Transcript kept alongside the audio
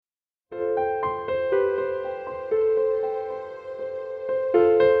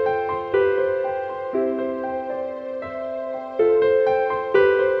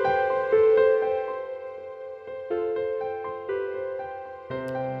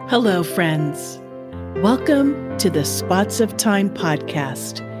Hello, friends. Welcome to the Spots of Time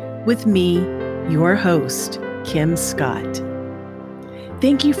podcast with me, your host, Kim Scott.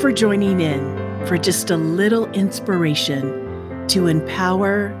 Thank you for joining in for just a little inspiration to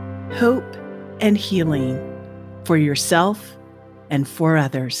empower hope and healing for yourself and for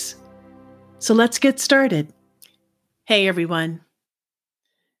others. So let's get started. Hey, everyone.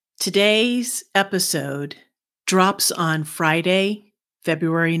 Today's episode drops on Friday,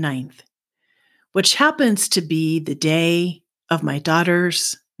 February 9th, which happens to be the day of my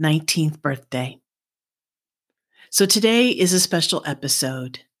daughter's 19th birthday. So today is a special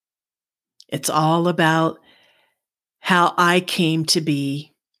episode. It's all about how I came to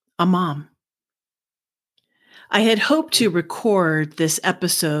be a mom. I had hoped to record this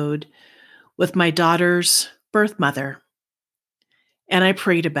episode with my daughter's birth mother, and I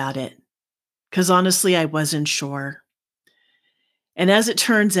prayed about it because honestly, I wasn't sure. And as it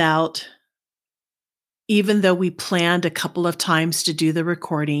turns out, even though we planned a couple of times to do the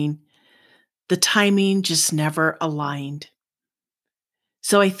recording, the timing just never aligned.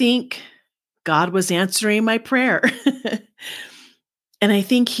 So I think God was answering my prayer. And I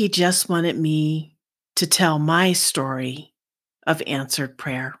think He just wanted me to tell my story of answered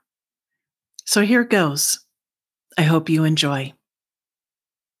prayer. So here goes. I hope you enjoy.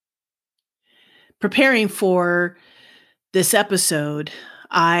 Preparing for this episode,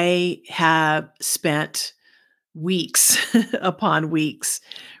 I have spent weeks upon weeks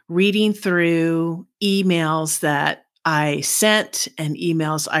reading through emails that I sent and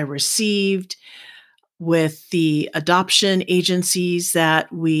emails I received with the adoption agencies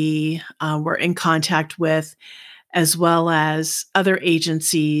that we were in contact with, as well as other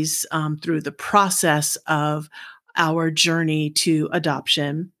agencies through the process of our journey to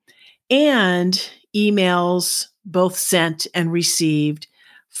adoption, and emails both sent and received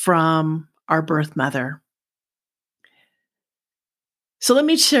from our birth mother. So let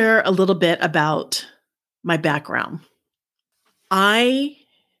me share a little bit about my background. I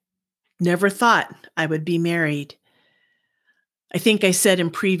never thought I would be married. I think I said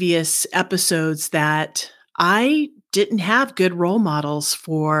in previous episodes that I didn't have good role models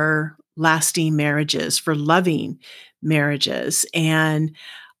for lasting marriages, for loving marriages. And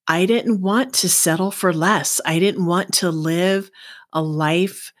I didn't want to settle for less. I didn't want to live a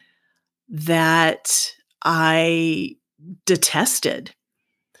life that I detested.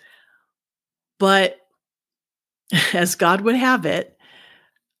 But as God would have it,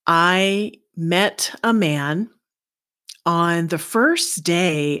 I met a man on the first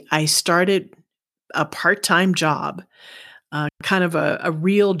day I started a part-time job, kind of a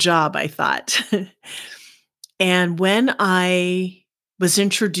real job, I thought. And when I was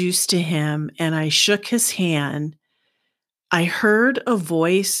introduced to him and I shook his hand, I heard a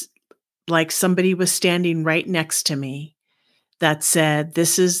voice like somebody was standing right next to me that said,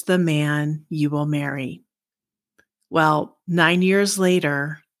 "This is the man you will marry." Well, 9 years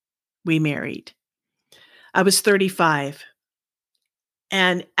later, we married. I was 35.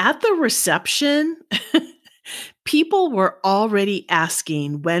 And at the reception, people were already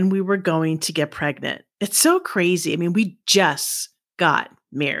asking when we were going to get pregnant. It's so crazy. I mean, we just got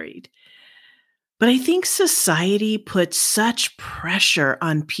married. But I think society puts such pressure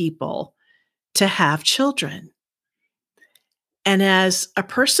on people to have children. And as a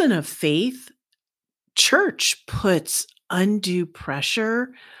person of faith, church puts undue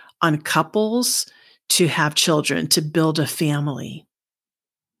pressure on couples to have children, to build a family.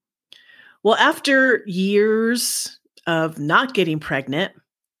 Well, after years of not getting pregnant,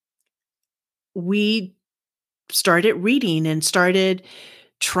 we started reading and started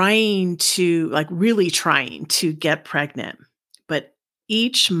trying to, really trying to get pregnant. But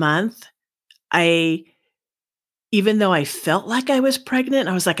each month, even though I felt like I was pregnant,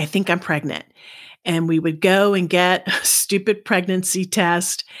 I was like, I think I'm pregnant. And we would go and get a stupid pregnancy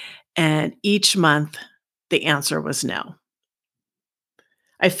test. And each month, the answer was no.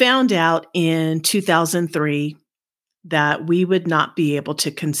 I found out in 2003 that we would not be able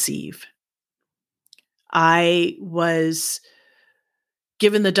to conceive. I was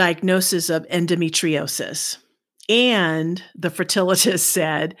given the diagnosis of endometriosis, and the fertilitist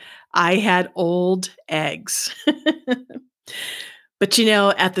said I had old eggs. But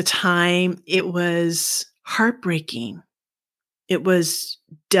at the time, it was heartbreaking. It was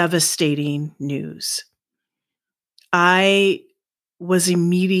devastating news. I was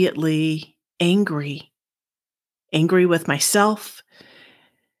immediately angry with myself,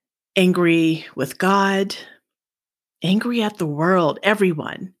 angry with God, angry at the world,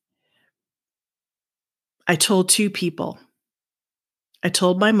 everyone. I told two people. I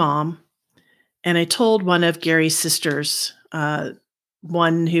told my mom, and I told one of Gary's sisters,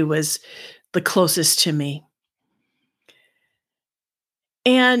 one who was the closest to me.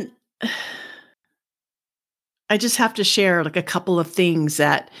 And I just have to share like a couple of things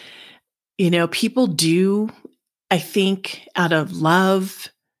that, people do, I think, out of love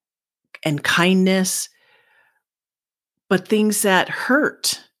and kindness, but things that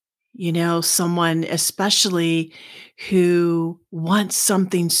hurt, someone especially who wants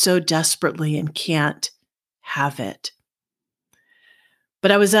something so desperately and can't have it.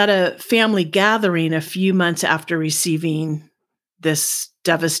 But I was at a family gathering a few months after receiving this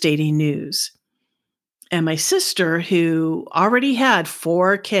devastating news. And my sister, who already had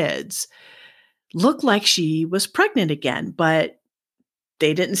 4 kids, looked like she was pregnant again, but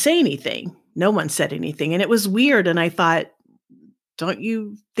they didn't say anything. No one said anything. And it was weird. And I thought, don't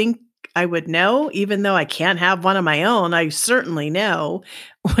you think I would know? Even though I can't have one of my own, I certainly know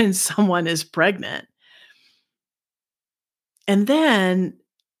when someone is pregnant. And then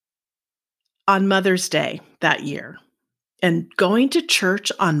on Mother's Day that year, and going to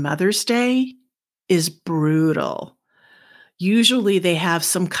church on Mother's Day is brutal. Usually they have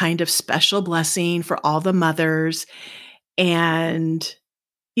some kind of special blessing for all the mothers. And,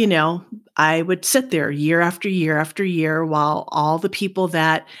 you know, I would sit there year after year after year while all the people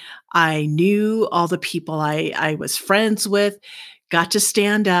that I knew, all the people I was friends with, got to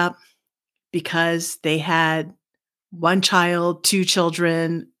stand up because they had 1 child, 2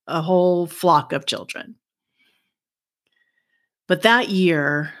 children, a whole flock of children. But that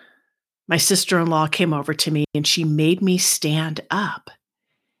year, my sister-in-law came over to me and she made me stand up.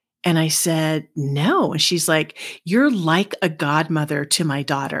 And I said, "No." And she's like, "You're like a godmother to my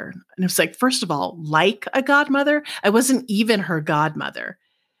daughter." And it's like, first of all, like a godmother? I wasn't even her godmother.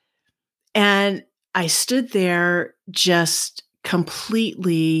 And I stood there just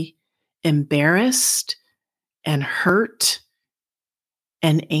completely embarrassed and hurt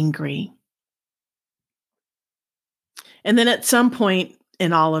and angry. And then at some point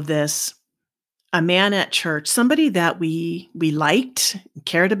in all of this, a man at church, somebody that we liked,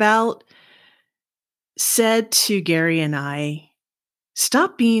 cared about, said to Gary and I,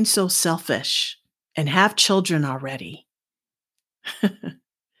 "Stop being so selfish and have children already."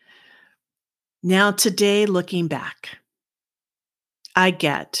 Now, today, looking back, I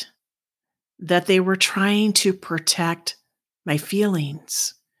get that they were trying to protect my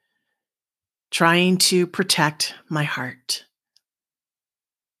feelings, trying to protect my heart.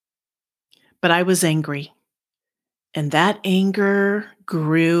 But I was angry, and that anger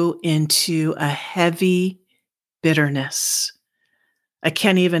grew into a heavy bitterness. I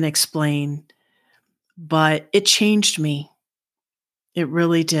can't even explain, but it changed me. It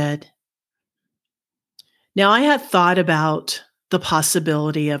really did. Now, I had thought about the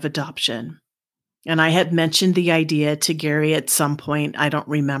possibility of adoption, and I had mentioned the idea to Gary at some point. I don't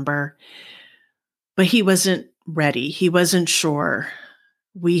remember, but he wasn't ready. He wasn't sure.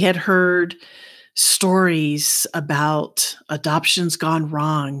 We had heard stories about adoptions gone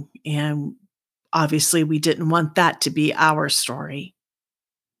wrong, and obviously we didn't want that to be our story.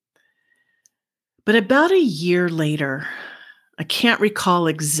 But about a year later, I can't recall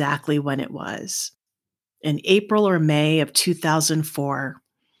exactly when it was, in April or May of 2004,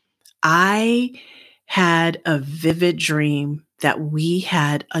 I had a vivid dream that we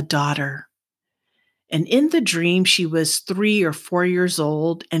had a daughter. And in the dream, she was 3 or 4 years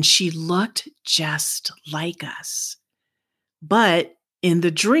old and she looked just like us. But in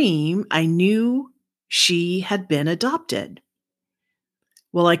the dream, I knew she had been adopted.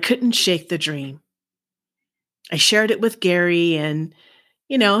 Well, I couldn't shake the dream. I shared it with Gary and,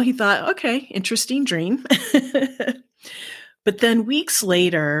 he thought, okay, interesting dream. But then weeks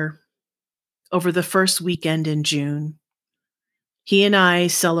later, over the first weekend in June, he and I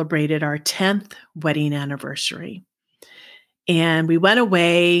celebrated our 10th wedding anniversary. And we went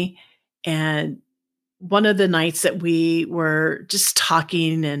away, and one of the nights that we were just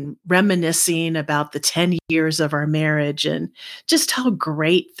talking and reminiscing about the 10 years of our marriage and just how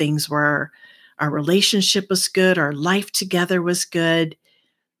great things were. Our relationship was good, our life together was good.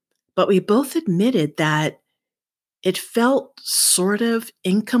 But we both admitted that it felt sort of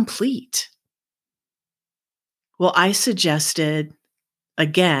incomplete. Well, I suggested,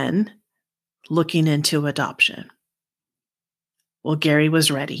 again, looking into adoption. Well, Gary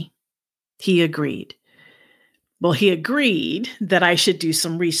was ready. He agreed. Well, he agreed that I should do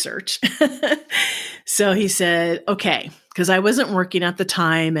some research. So he said, okay, because I wasn't working at the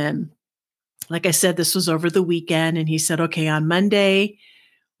time. And like I said, this was over the weekend. And he said, okay, on Monday,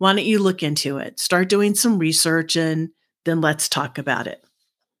 why don't you look into it? Start doing some research and Then let's talk about it.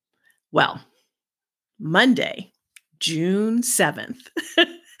 Well, Monday, June 7th,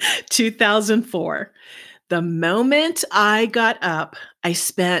 2004. The moment I got up, I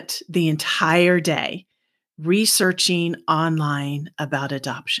spent the entire day researching online about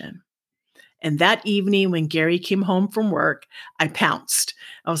adoption. And that evening, when Gary came home from work, I pounced.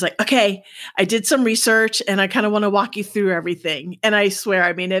 I was like, okay, I did some research and I kind of want to walk you through everything. And I swear,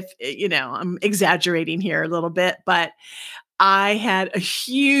 I mean, if, I'm exaggerating here a little bit, but I had a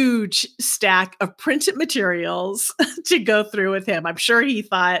huge stack of printed materials to go through with him. I'm sure he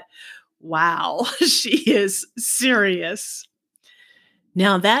thought, wow, she is serious.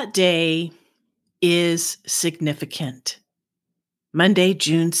 Now, that day is significant. Monday,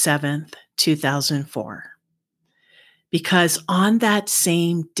 June 7th, 2004. Because on that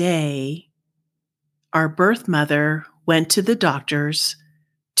same day, our birth mother went to the doctors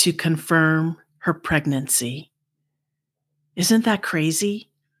to confirm her pregnancy. Isn't that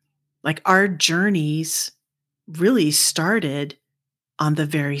crazy? Like our journeys really started on the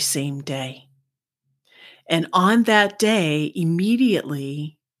very same day. And on that day,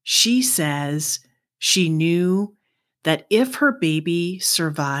 immediately, she says she knew that if her baby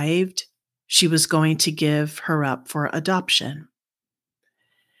survived, she was going to give her up for adoption.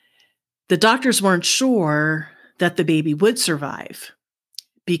 The doctors weren't sure that the baby would survive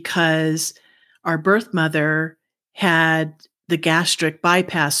because our birth mother had the gastric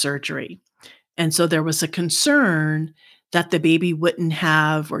bypass surgery. And so there was a concern that the baby wouldn't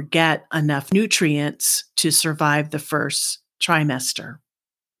have or get enough nutrients to survive the first trimester.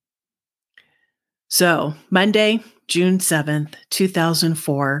 So Monday, June 7th,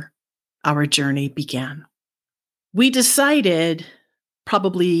 2004, our journey began. We decided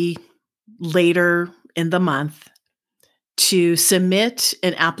probably later in the month to submit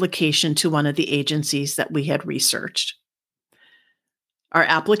an application to one of the agencies that we had researched. Our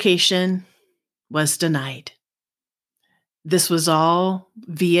application was denied. This was all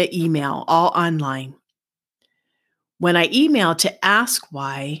via email, all online. When I emailed to ask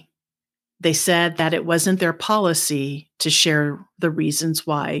why, they said that it wasn't their policy to share the reasons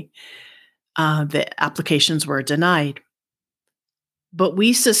why the applications were denied. But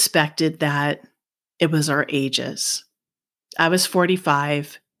we suspected that it was our ages. I was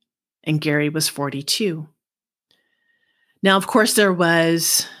 45 and Gary was 42. Now, of course, there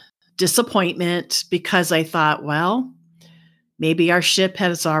was disappointment because I thought, well, maybe our ship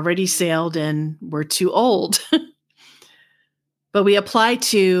has already sailed and we're too old. But we applied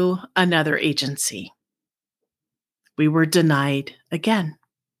to another agency. We were denied again.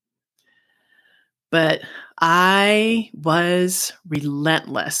 But I was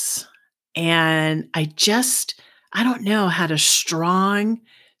relentless. And I don't know, had a strong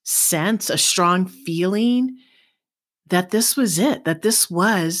sense, a strong feeling that this was it, that this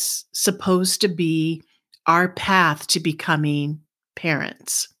was supposed to be our path to becoming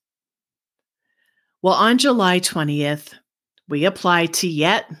parents. Well, on July 20th, we applied to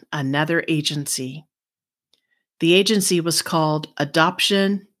yet another agency. The agency was called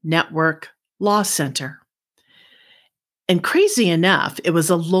Adoption Network Law Center. And crazy enough, it was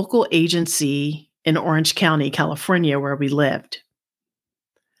a local agency in Orange County, California, where we lived.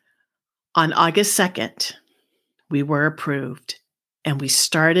 On August 2nd, we were approved, and we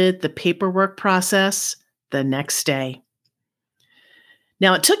started the paperwork process the next day.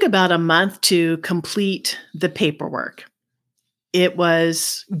 Now, it took about a month to complete the paperwork. It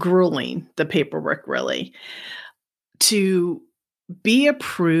was grueling, the paperwork, really. To be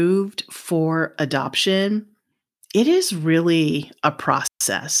approved for adoption, it is really a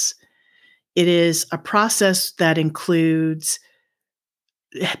process. It is a process that includes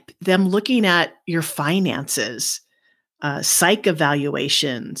them looking at your finances, psych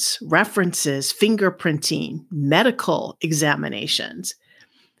evaluations, references, fingerprinting, medical examinations,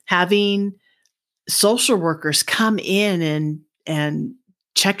 having social workers come in and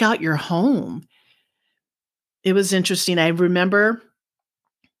check out your home. It was interesting. I remember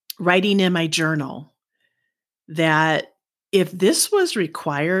writing in my journal that if this was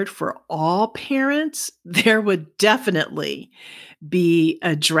required for all parents, there would definitely be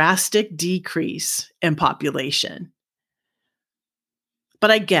a drastic decrease in population. But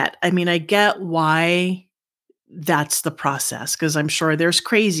I get why that's the process, because I'm sure there's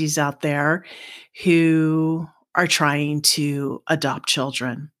crazies out there who are trying to adopt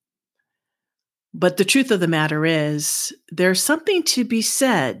children. But the truth of the matter is, there's something to be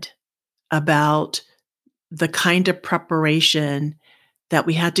said about the kind of preparation that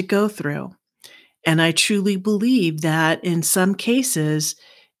we had to go through. And I truly believe that in some cases,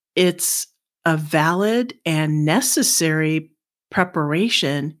 it's a valid and necessary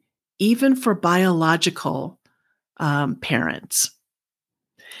preparation, even for biological parents.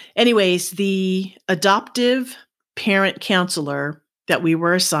 Anyways, the adoptive parent counselor that we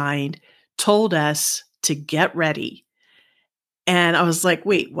were assigned told us to get ready. And I was like,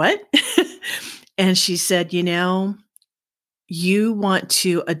 wait, what? And she said, you want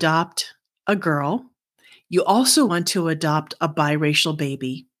to adopt a girl. You also want to adopt a biracial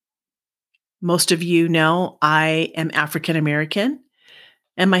baby. Most of you know I am African American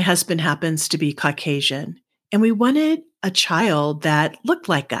and my husband happens to be Caucasian. And we wanted a child that looked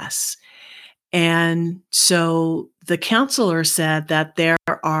like us. And so the counselor said that there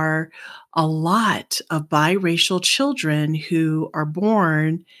are a lot of biracial children who are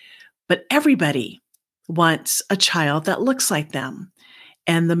born, but everybody wants a child that looks like them.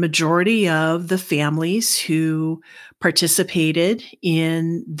 And the majority of the families who participated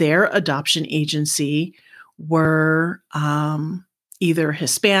in their adoption agency were either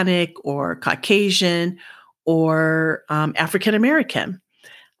Hispanic or Caucasian or African American.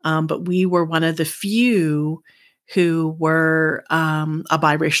 But we were one of the few who were a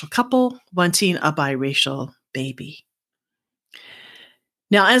biracial couple wanting a biracial baby.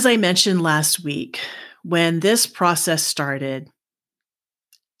 Now, as I mentioned last week, when this process started,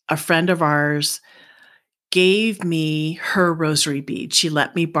 a friend of ours gave me her rosary beads. She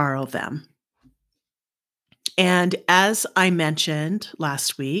let me borrow them. And as I mentioned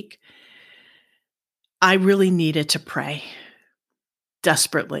last week, I really needed to pray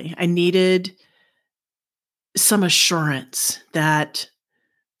desperately. I needed some assurance that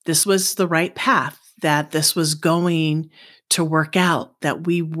this was the right path, that this was going to work out, that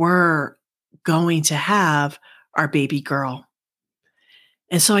we were going to have our baby girl.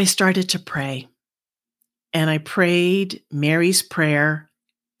 And so I started to pray. And I prayed Mary's prayer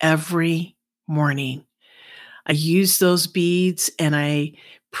every morning. I used those beads and I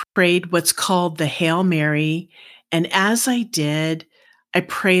prayed what's called the Hail Mary. And as I did, I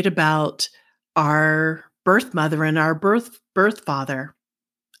prayed about our birth mother and our birth father.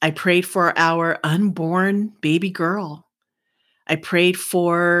 I prayed for our unborn baby girl. I prayed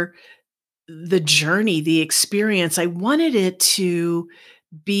for the journey, the experience. I wanted it to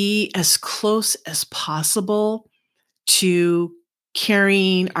be as close as possible to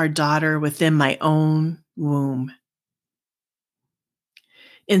carrying our daughter within my own womb.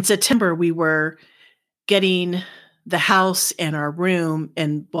 In September, we were getting the house and our room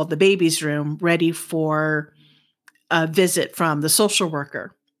and, well, the baby's room ready for a visit from the social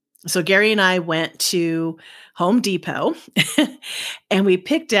worker. So Gary and I went to Home Depot and we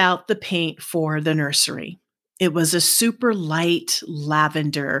picked out the paint for the nursery. It was a super light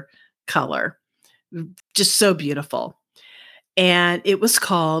lavender color, just so beautiful. And it was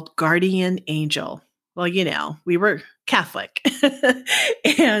called Guardian Angel. Well, we were Catholic.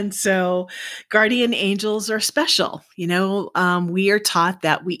 And so guardian angels are special. We are taught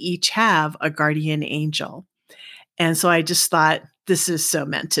that we each have a guardian angel. And so I just thought, this is so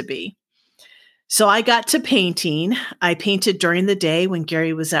meant to be. So I got to painting. I painted during the day when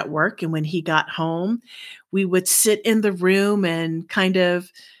Gary was at work. And when he got home, we would sit in the room and kind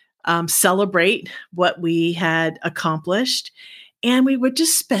of celebrate what we had accomplished. And we would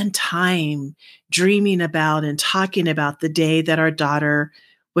just spend time dreaming about and talking about the day that our daughter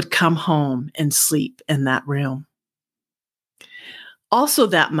would come home and sleep in that room. Also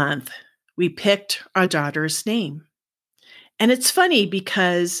that month, we picked our daughter's name. And it's funny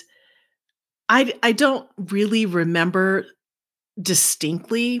because I don't really remember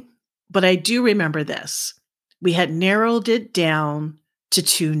distinctly, but I do remember this. We had narrowed it down to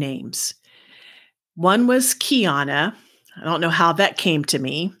 2 names. One was Kiana. I don't know how that came to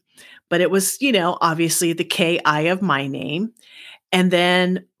me, but it was, obviously the K-I of my name. And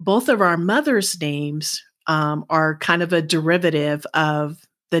then both of our mother's names are kind of a derivative of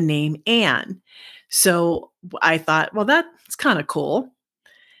the name Anne. So I thought, well, that's kind of cool.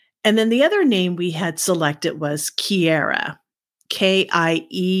 And then the other name we had selected was Kiera, Kiera.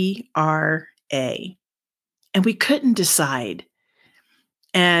 And we couldn't decide.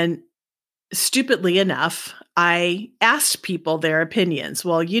 And stupidly enough, I asked people their opinions.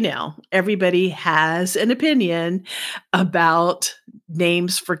 Well, everybody has an opinion about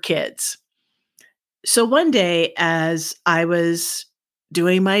names for kids. So one day, as I was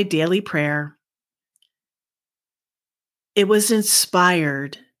doing my daily prayer, it was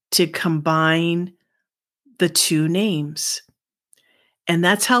inspired to combine the 2 names. And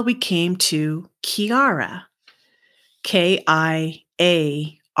that's how we came to Kiara, Kiara.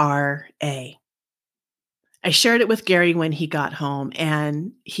 I shared it with Gary when he got home,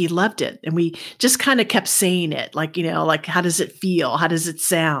 and he loved it, and we just kinda kept saying it, like, like, "How does it feel? How does it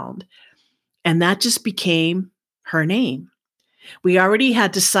sound?" And that just became her name. We already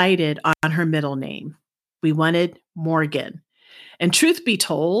had decided on her middle name. We wanted Morgan, and truth be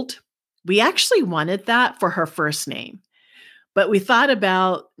told, we actually wanted that for her first name. But we thought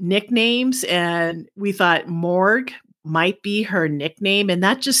about nicknames, and we thought Morg might be her nickname, and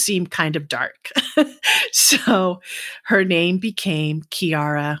that just seemed kind of dark. So her name became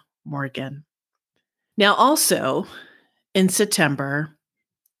Kiara Morgan. Now, also in September,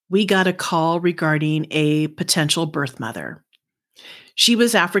 we got a call regarding a potential birth mother. She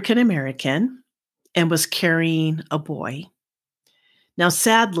was African American and was carrying a boy. Now,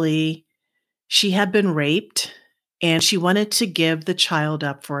 sadly, she had been raped and she wanted to give the child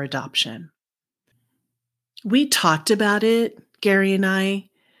up for adoption. We talked about it, Gary and I,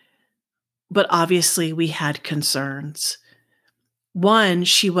 but obviously we had concerns. One,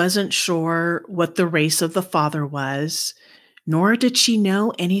 she wasn't sure what the race of the father was, nor did she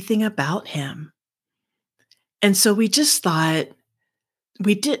know anything about him. And so we just thought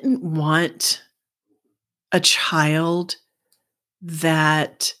we didn't want a child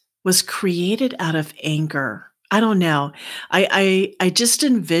that was created out of anger. I don't know. I just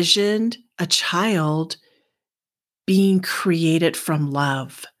envisioned a child being created from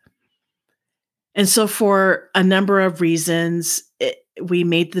love. And so for a number of reasons, we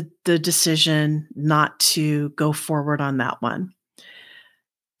made the decision not to go forward on that one.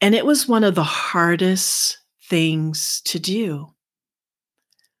 And it was one of the hardest things to do.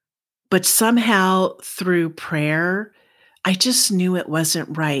 But somehow through prayer, I just knew it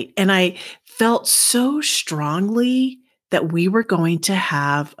wasn't right. And I felt so strongly that we were going to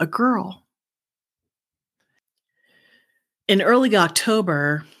have a girl. In early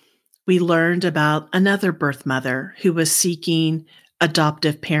October, we learned about another birth mother who was seeking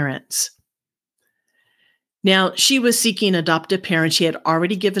adoptive parents. Now, she was seeking adoptive parents. She had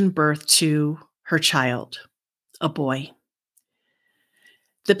already given birth to her child, a boy.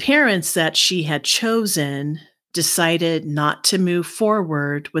 The parents that she had chosen decided not to move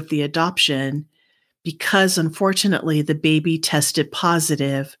forward with the adoption because, unfortunately, the baby tested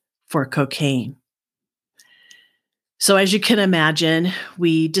positive for cocaine. So, as you can imagine,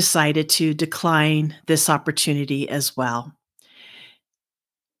 we decided to decline this opportunity as well.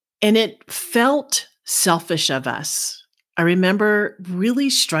 And it felt selfish of us. I remember really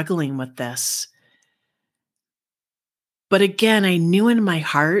struggling with this. But again, I knew in my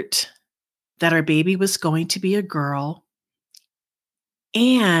heart that our baby was going to be a girl.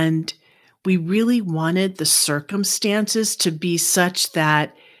 And we really wanted the circumstances to be such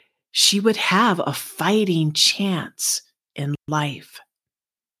that she would have a fighting chance in life.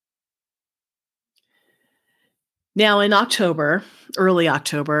 Now, in October, early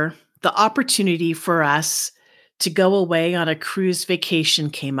October, the opportunity for us to go away on a cruise vacation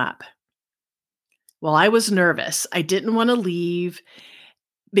came up. Well, I was nervous. I didn't want to leave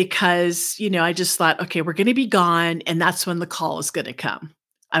because, I just thought, okay, we're going to be gone. And that's when the call is going to come.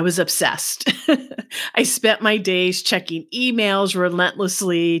 I was obsessed. I spent my days checking emails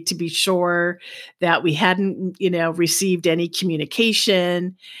relentlessly to be sure that we hadn't, received any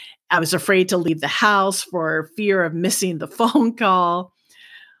communication. I was afraid to leave the house for fear of missing the phone call.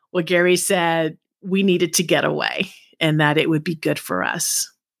 Well, Gary said we needed to get away and that it would be good for us.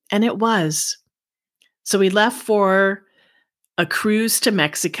 And it was. So we left for a cruise to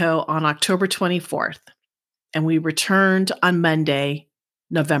Mexico on October 24th, and we returned on Monday,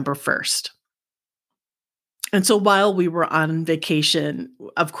 November 1st. And so while we were on vacation,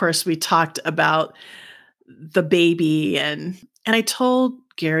 of course, we talked about the baby and I told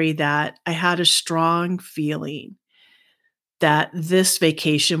Gary that I had a strong feeling that this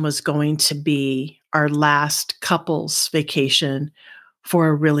vacation was going to be our last couples vacation for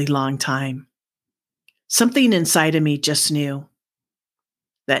a really long time. Something inside of me just knew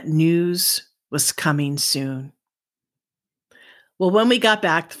that news was coming soon. Well, when we got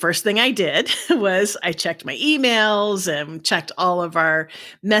back, the first thing I did was I checked my emails and checked all of our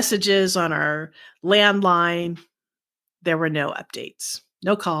messages on our landline. There were no updates,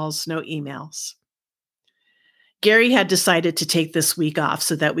 no calls, no emails. Gary had decided to take this week off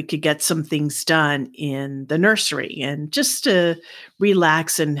so that we could get some things done in the nursery and just to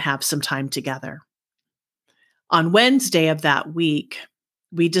relax and have some time together. On Wednesday of that week,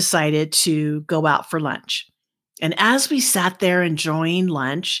 we decided to go out for lunch. And as we sat there enjoying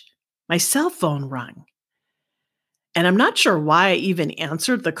lunch, my cell phone rang. And I'm not sure why I even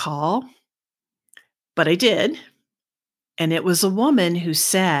answered the call, but I did. And it was a woman who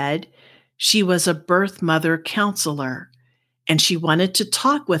said She was a birth mother counselor, and she wanted to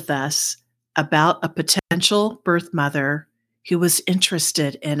talk with us about a potential birth mother who was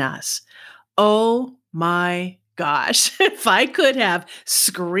interested in us. Oh my gosh. If I could have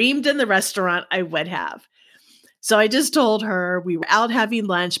screamed in the restaurant, I would have. So I just told her we were out having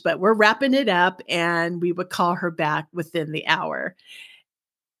lunch, but we're wrapping it up and we would call her back within the hour.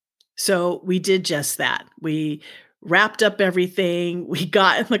 So we did just that. We wrapped up everything, we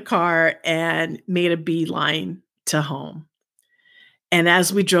got in the car and made a beeline to home. And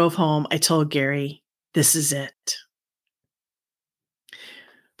as we drove home, I told Gary, this is it.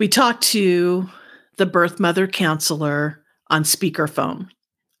 We talked to the birth mother counselor on speakerphone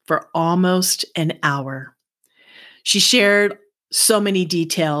for almost an hour. She shared so many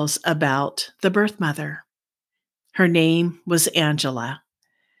details about the birth mother. Her name was Angela.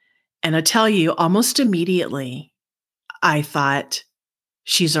 And I tell you, almost immediately, I thought,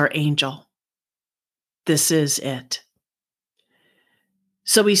 she's our angel. This is it.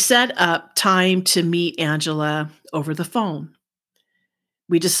 So we set up time to meet Angela over the phone.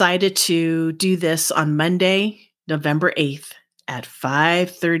 We decided to do this on Monday, November 8th at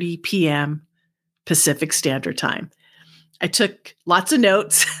 5:30 p.m. Pacific Standard Time. I took lots of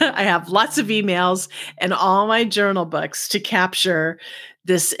notes. I have lots of emails and all my journal books to capture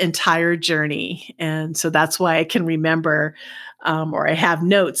this entire journey. And so that's why I can remember, or I have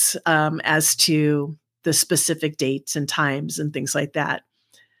notes as to the specific dates and times and things like that.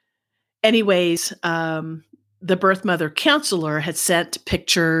 Anyways, the birth mother counselor had sent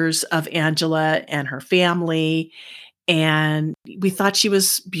pictures of Angela and her family, and we thought she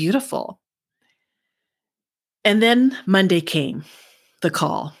was beautiful. And then Monday came, the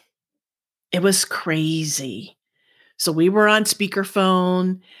call. It was crazy. So we were on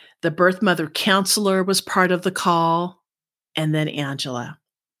speakerphone. The birth mother counselor was part of the call, and then Angela.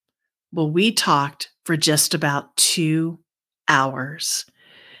 Well, we talked for just about 2 hours.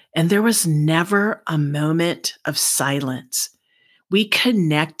 And there was never a moment of silence. We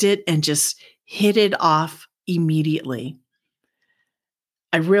connected and just hit it off immediately.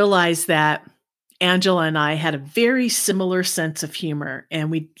 I realized that Angela and I had a very similar sense of humor, and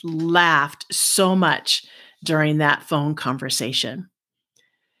we laughed so much during that phone conversation.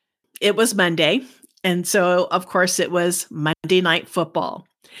 It was Monday, and so, of course, it was Monday Night Football.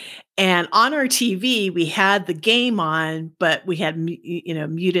 And on our TV, we had the game on, but we had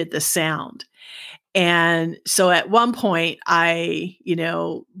muted the sound. And so at one point, I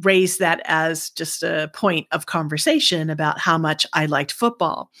raised that as just a point of conversation about how much I liked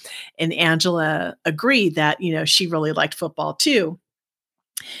football. And Angela agreed that, she really liked football too.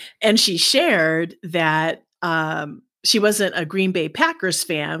 And she shared that she wasn't a Green Bay Packers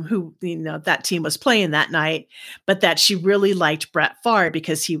fan who, that team was playing that night, but that she really liked Brett Favre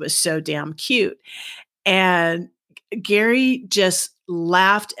because he was so damn cute. And Gary just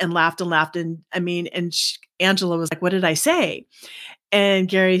laughed and laughed and laughed. And Angela was like, what did I say? And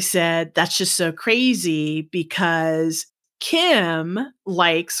Gary said, that's just so crazy because Kim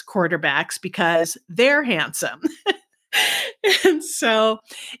likes quarterbacks because they're handsome. And so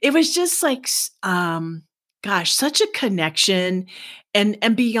it was just like, such a connection.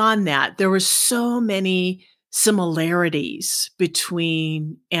 And beyond that, there were so many similarities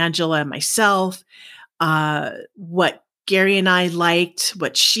between Angela and myself, what Gary and I liked,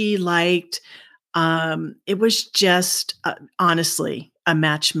 what she liked. It was just, honestly, a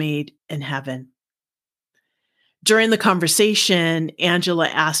match made in heaven. During the conversation, Angela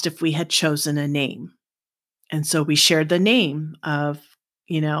asked if we had chosen a name. And so we shared the name of,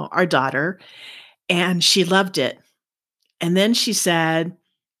 our daughter, and she loved it. And then she said,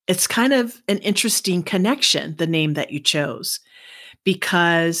 it's kind of an interesting connection, the name that you chose,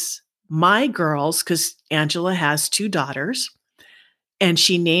 because my girls, because Angela has 2 daughters, and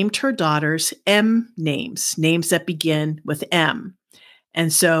she named her daughters M names that begin with M.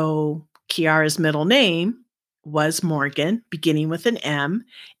 And so Kiara's middle name was Morgan, beginning with an M,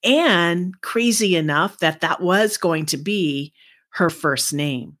 and crazy enough that was going to be her first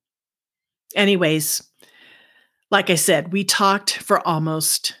name. Anyways, like I said, we talked for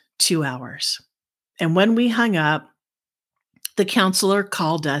almost 2 hours. And when we hung up, the counselor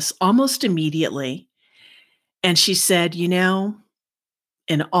called us almost immediately. And she said,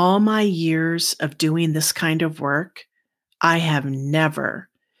 in all my years of doing this kind of work, I have never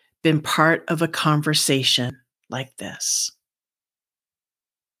been part of a conversation like this.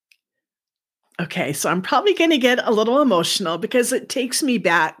 Okay, so I'm probably going to get a little emotional because it takes me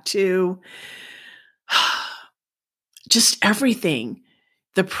back to just everything,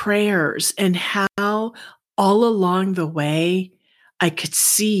 the prayers, and how all along the way I could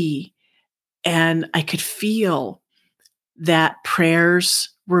see and I could feel that prayers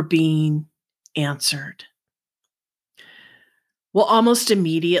were being answered. Well, almost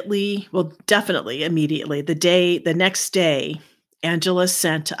immediately, well, definitely immediately, the next day, Angela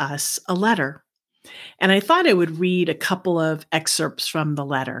sent us a letter. And I thought I would read a couple of excerpts from the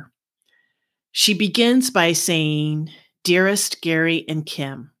letter. She begins by saying, "Dearest Gary and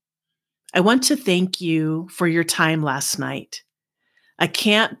Kim, I want to thank you for your time last night. I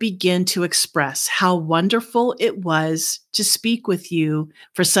can't begin to express how wonderful it was to speak with you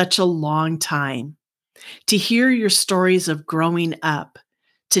for such a long time, to hear your stories of growing up,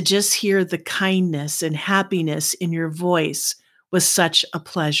 to just hear the kindness and happiness in your voice was such a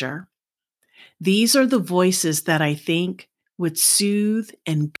pleasure. These are the voices that I think would soothe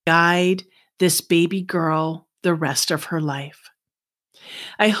and guide this baby girl the rest of her life.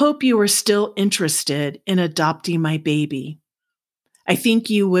 I hope you are still interested in adopting my baby. I think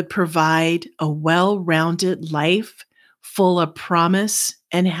you would provide a well rounded life full of promise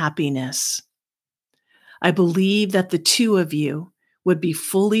and happiness. I believe that the two of you would be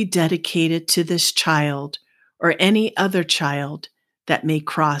fully dedicated to this child or any other child that may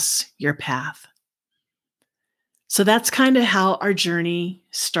cross your path." So that's kind of how our journey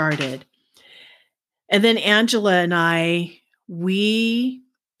started. And then Angela and we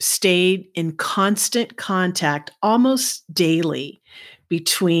stayed in constant contact almost daily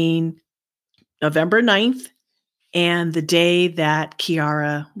between November 9th and the day that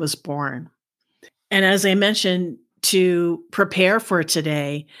Kiara was born. And as I mentioned, to prepare for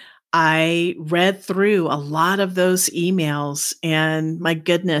today, I read through a lot of those emails, and my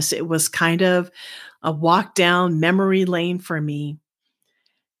goodness, it was kind of a walk down memory lane for me.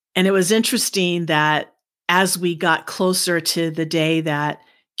 And it was interesting that as we got closer to the day that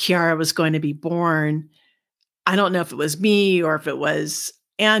Kiara was going to be born, I don't know if it was me or if it was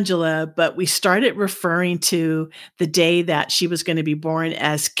Angela, but we started referring to the day that she was going to be born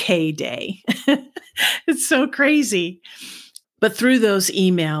as K Day. It's so crazy. But through those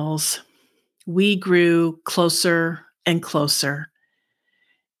emails, we grew closer and closer.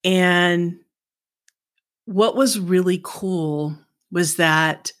 And what was really cool was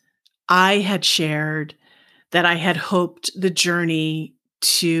that I had shared that I had hoped the journey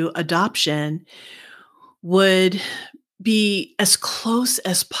to adoption would be as close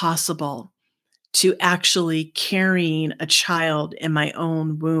as possible to actually carrying a child in my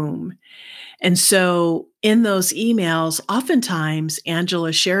own womb. And so in those emails, oftentimes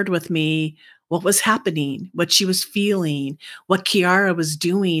Angela shared with me what was happening, what she was feeling, what Kiara was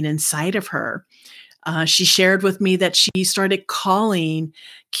doing inside of her. She shared with me that she started calling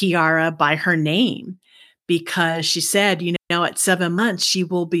Kiara by her name because she said, at 7 months, she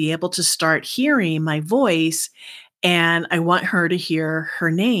will be able to start hearing my voice, and I want her to hear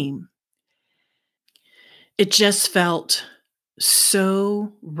her name. It just felt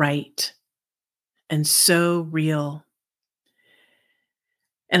so right and so real.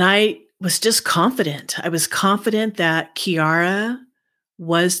 And I was just confident. I was confident that Kiara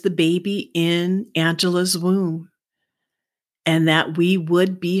was the baby in Angela's womb and that we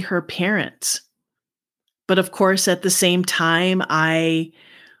would be her parents. But of course, at the same time, I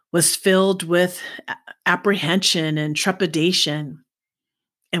was filled with apprehension and trepidation.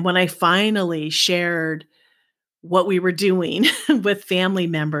 And when I finally shared what we were doing with family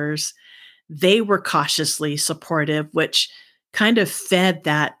members, they were cautiously supportive, which kind of fed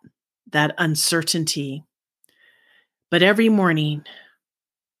that uncertainty. But every morning,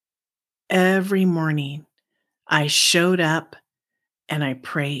 I showed up and I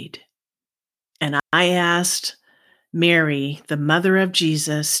prayed. And I asked Mary, the mother of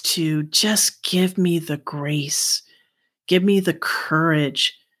Jesus, to just give me the grace, give me the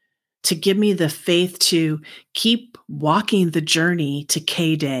courage, to give me the faith to keep walking the journey to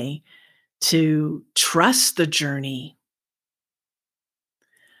K Day, to trust the journey.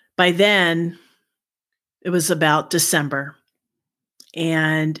 By then, it was about December,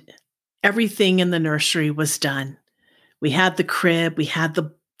 and everything in the nursery was done. We had the crib, we had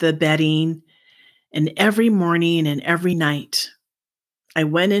the bedding, and every morning and every night, I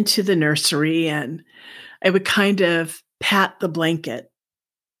went into the nursery and I would kind of pat the blanket.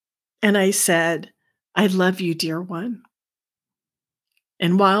 And I said, "I love you, dear one.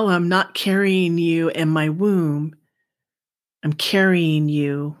 And while I'm not carrying you in my womb, I'm carrying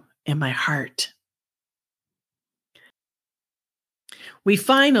you in my heart." We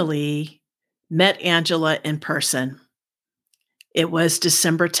finally met Angela in person. It was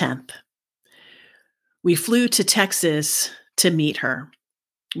December 10th. We flew to Texas to meet her.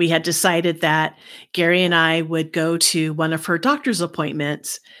 We had decided that Gary and I would go to one of her doctor's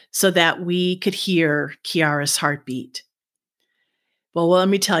appointments so that we could hear Kiara's heartbeat. Well, let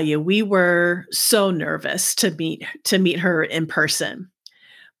me tell you, we were so nervous to meet her in person.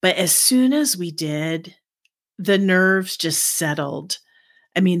 But as soon as we did, the nerves just settled.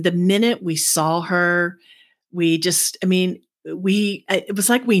 I mean, the minute we saw her, we just I mean, we it was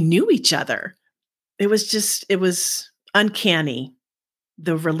like we knew each other. It was uncanny,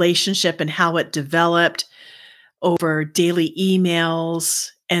 the relationship and how it developed over daily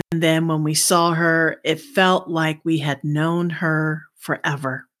emails, and then when we saw her, it felt like we had known her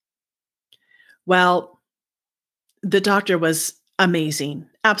forever. Well, the doctor was amazing,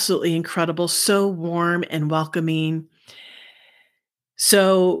 absolutely incredible, so warm and welcoming.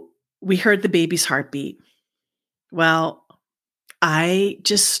 So, we heard the baby's heartbeat. Well, I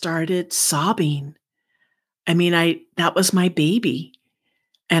just started sobbing. I mean, I that was my baby,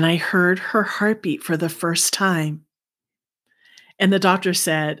 and I heard her heartbeat for the first time. And the doctor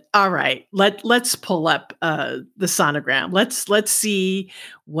said, "All right, let's pull up, the sonogram. Let's see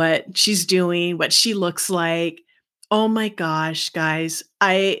what she's doing, what she looks like." Oh my gosh, guys,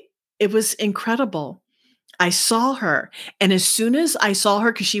 I it was incredible. I saw her, and as soon as I saw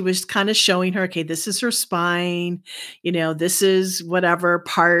her, because she was kinda showing her, "Okay, this is her spine, this is whatever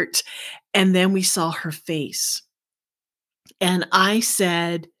part," and then we saw her face. And I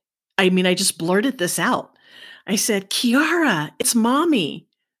just blurted this out. I said, "Kiara, it's mommy."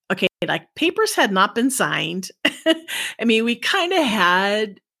 Okay, like, papers had not been signed. I mean, we kinda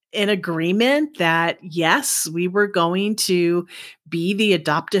had an agreement that, yes, we were going to be the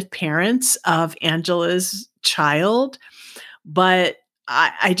adoptive parents of Angela's child, but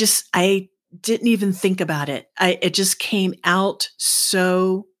I didn't even think about it. It just came out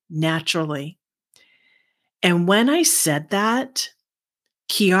so naturally. And when I said that,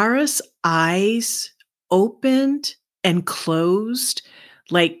 Kiara's eyes opened and closed,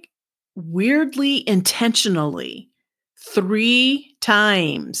 like, weirdly intentionally 3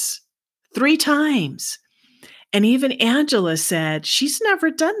 times. 3 times. And even Angela said, "She's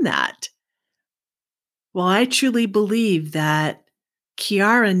never done that." Well, I truly believe that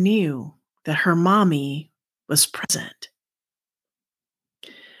Kiara knew that her mommy was present.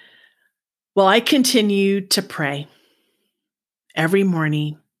 Well, I continued to pray every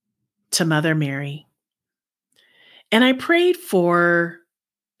morning to Mother Mary, and I prayed for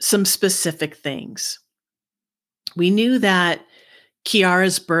some specific things. We knew that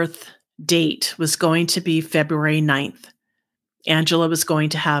Kiara's birth date was going to be February 9th. Angela was going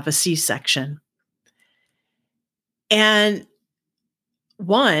to have a C-section. And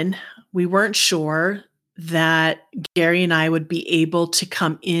one, we weren't sure that Gary and I would be able to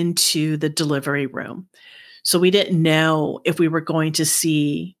come into the delivery room. So we didn't know if we were going to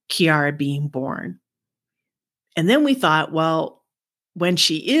see Kiara being born. And then we thought, well, when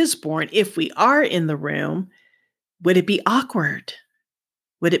she is born, if we are in the room, would it be awkward?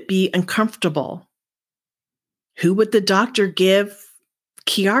 Would it be uncomfortable? Who would the doctor give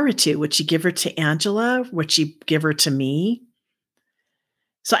Kiara to? Would she give her to Angela? Would she give her to me?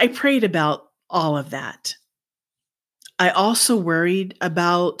 So I prayed about all of that. I also worried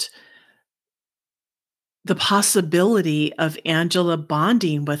about the possibility of Angela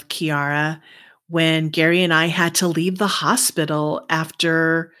bonding with Kiara when Gary and I had to leave the hospital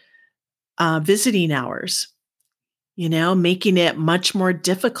after visiting hours, making it much more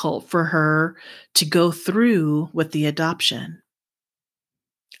difficult for her to go through with the adoption.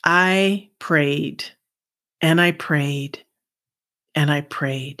 I prayed and I prayed and I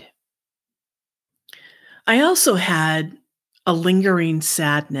prayed. I also had a lingering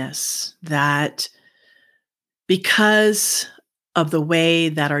sadness that because of the way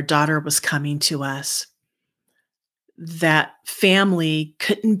that our daughter was coming to us, that family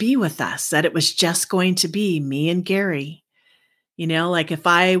couldn't be with us, that it was just going to be me and Gary. Like if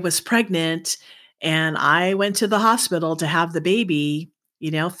I was pregnant and I went to the hospital to have the baby,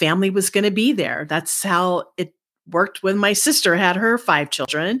 family was going to be there. That's how it worked when my sister had her 5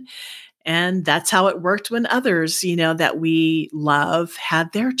 children. And that's how it worked when others, that we love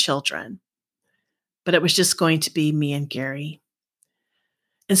had their children. But it was just going to be me and Gary.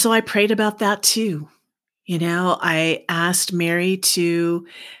 And so I prayed about that too. I asked Mary to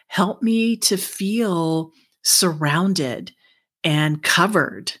help me to feel surrounded and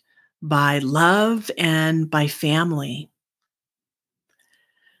covered by love and by family.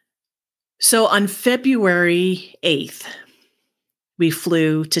 So on February 8th, we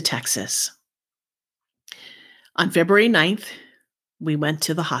flew to Texas. On February 9th, we went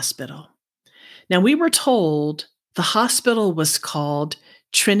to the hospital. Now, we were told the hospital was called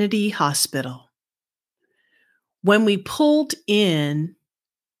Trinity Hospital. When we pulled in,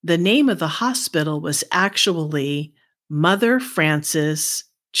 the name of the hospital was actually Mother Frances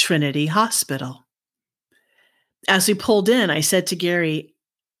Trinity Hospital. As we pulled in, I said to Gary,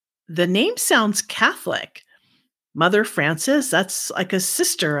 "The name sounds Catholic. Mother Frances, that's like a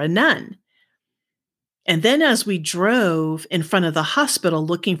sister, a nun." And then as we drove in front of the hospital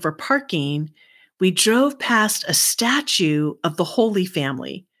looking for parking, we drove past a statue of the Holy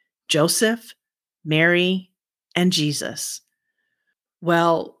Family, Joseph, Mary, and Jesus.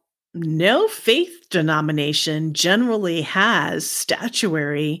 Well, no faith denomination generally has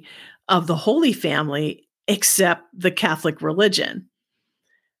statuary of the Holy Family except the Catholic religion.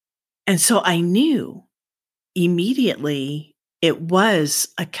 And so I knew immediately it was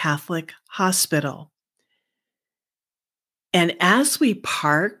a Catholic hospital. And as we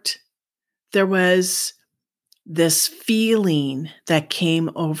parked, there was this feeling that came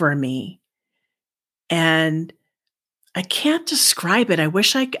over me. And I can't describe it. I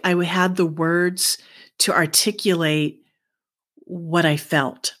wish I had the words to articulate what I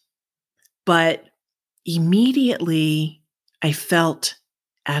felt. But immediately I felt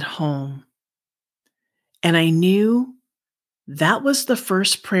at home. And I knew that was the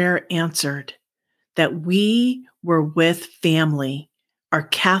first prayer answered, that we were with family, our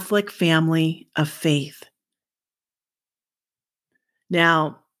Catholic family of faith.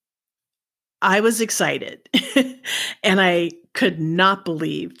 Now, I was excited and I could not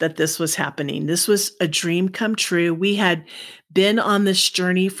believe that this was happening. This was a dream come true. We had been on this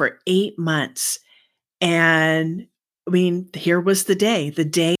journey for 8 months. And I mean, here was the day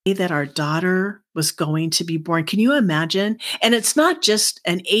that our daughter was going to be born. Can you imagine? And it's not just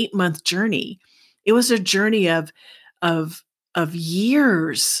an 8-month journey. It was a journey of of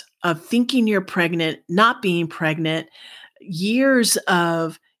years of thinking you're pregnant, not being pregnant, years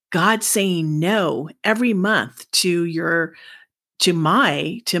of God saying no every month to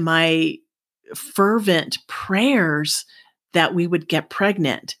my fervent prayers that we would get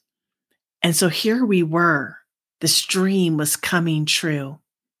pregnant. And so here we were. This dream was coming true.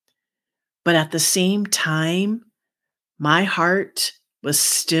 But at the same time, my heart was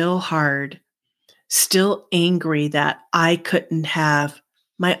still hard, still angry that I couldn't have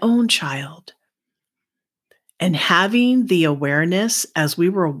my own child. And having the awareness as we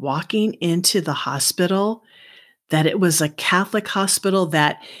were walking into the hospital that it was a Catholic hospital,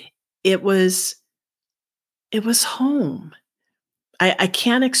 that it was home. I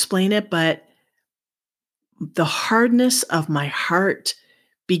can't explain it, but the hardness of my heart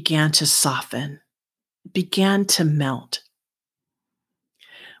began to soften, began to melt.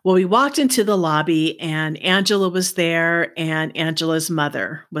 Well, we walked into the lobby and Angela was there and Angela's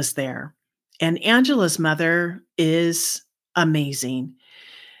mother was there. And Angela's mother is amazing.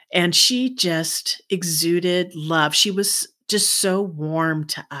 And she just exuded love. She was just so warm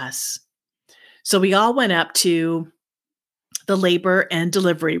to us. So we all went up to the labor and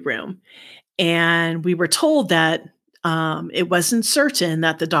delivery room. And we were told that it wasn't certain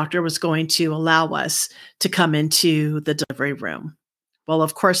that the doctor was going to allow us to come into the delivery room. Well,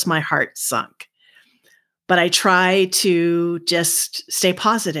 of course, my heart sunk. But I tried to just stay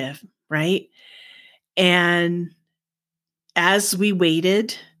positive, right? And as we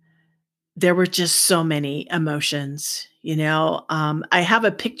waited, there were just so many emotions. I have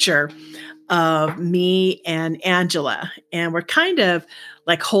a picture of me and Angela, and we're kind of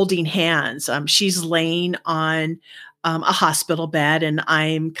like holding hands. She's laying on a hospital bed, and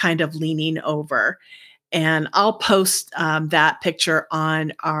I'm kind of leaning over. And I'll post that picture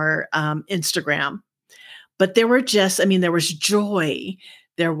on our Instagram. But there were there was joy,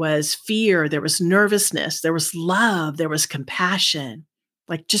 there was fear, there was nervousness, there was love, there was compassion,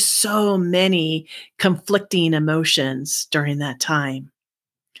 like just so many conflicting emotions during that time.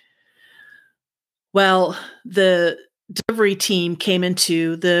 Well, the delivery team came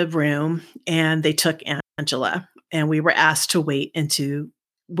into the room and they took Angela, and we were asked to wait in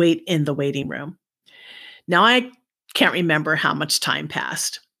the waiting room. Now I can't remember how much time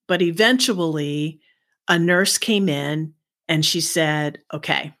passed, but eventually a nurse came in and she said,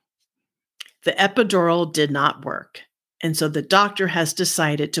 "Okay, the epidural did not work. And so the doctor has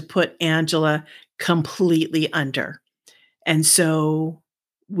decided to put Angela completely under. And so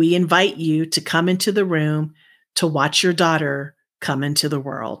we invite you to come into the room to watch your daughter come into the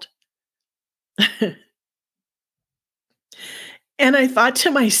world." And I thought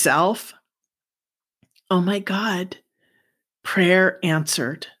to myself, oh my God, prayer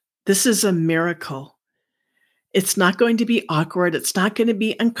answered. This is a miracle. It's not going to be awkward. It's not going to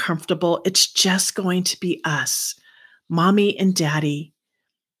be uncomfortable. It's just going to be us, mommy and daddy,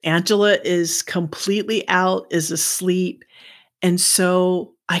 Angela is completely out, is asleep, and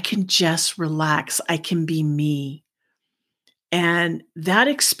so I can just relax. I can be me. And that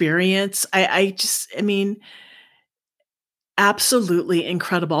experience, I mean, absolutely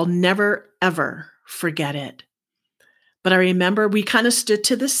incredible. I'll never, ever forget it. But I remember we kind of stood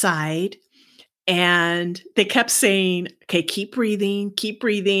to the side and they kept saying, "Okay, keep breathing, keep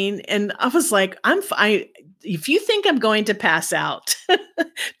breathing." And I was like, "I'm fine. If you think I'm going to pass out,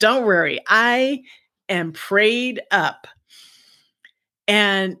 don't worry. I am prayed up."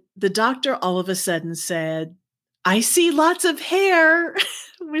 And the doctor all of a sudden said, "I see lots of hair."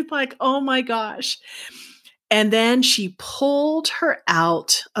 We're like, "Oh my gosh." And then she pulled her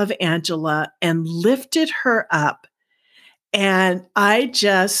out of Angela and lifted her up. And I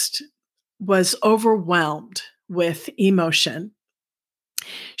just was overwhelmed with emotion.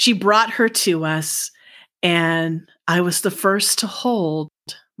 She brought her to us, and I was the first to hold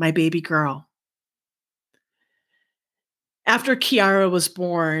my baby girl. After Kiara was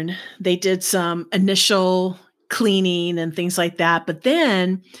born, they did some initial cleaning and things like that. But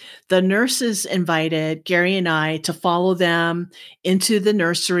then the nurses invited Gary and I to follow them into the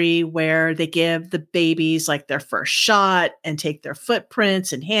nursery where they give the babies like their first shot and take their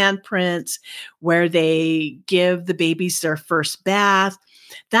footprints and handprints, where they give the babies their first bath.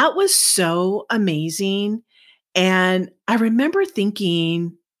 That was so amazing. And I remember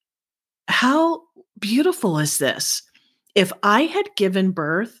thinking, how beautiful is this? If I had given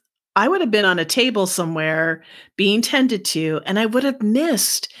birth, I would have been on a table somewhere being tended to, and I would have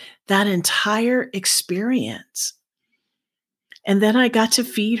missed that entire experience. And then I got to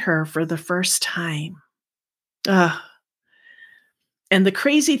feed her for the first time. Ugh. And the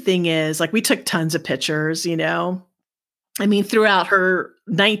crazy thing is, like, we took tons of pictures, you know. I mean, throughout her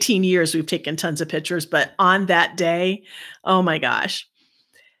 19 years, we've taken tons of pictures, but on that day, oh my gosh.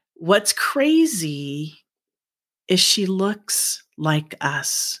 What's crazy is she looks like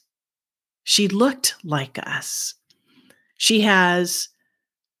us. She looked like us. She has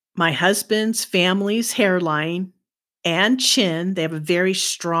my husband's family's hairline and chin. They have a very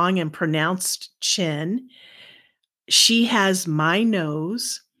strong and pronounced chin. She has my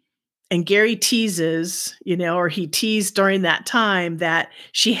nose. And Gary teases, you know, or he teased during that time that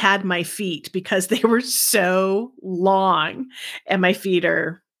she had my feet because they were so long and my feet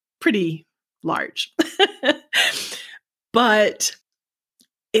are pretty large. But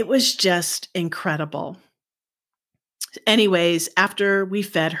it was just incredible. Anyways, after we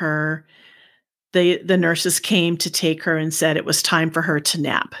fed her, the nurses came to take her and said it was time for her to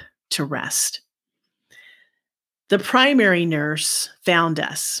nap, to rest. The primary nurse found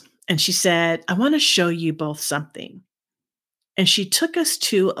us and she said, "I want to show you both something." And she took us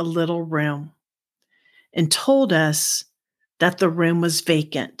to a little room and told us that the room was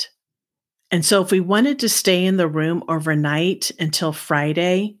vacant. And so if we wanted to stay in the room overnight until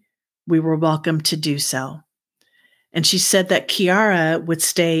Friday, we were welcome to do so. And she said that Kiara would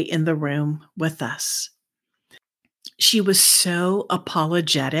stay in the room with us. She was so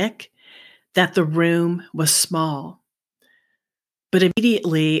apologetic that the room was small. But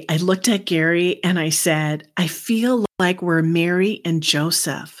immediately I looked at Gary and I said, "I feel like we're Mary and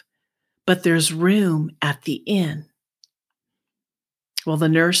Joseph, but there's room at the inn." Well, the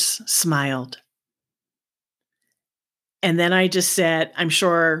nurse smiled. And then I just said, I'm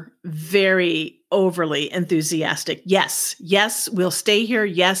sure very overly enthusiastic, "Yes, yes, we'll stay here.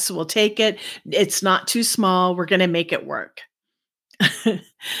 Yes, we'll take it. It's not too small. We're going to make it work."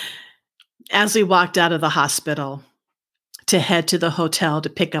 As we walked out of the hospital to head to the hotel to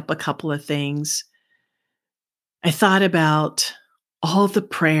pick up a couple of things, I thought about all the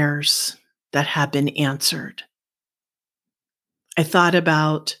prayers that have been answered. I thought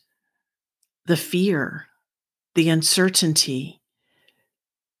about the fear, the uncertainty,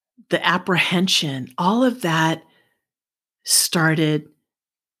 the apprehension, all of that started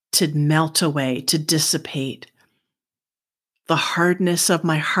to melt away, to dissipate. The hardness of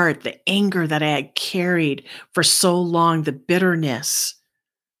my heart, the anger that I had carried for so long, the bitterness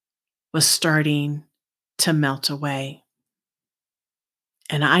was starting to melt away.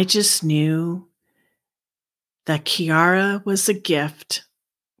 And I just knew that Kiara was a gift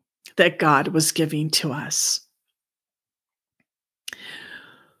that God was giving to us.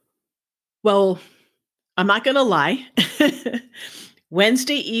 Well, I'm not going to lie.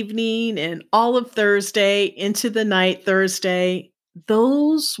 Wednesday evening and all of Thursday into the night Thursday,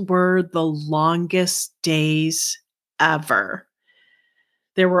 those were the longest days ever.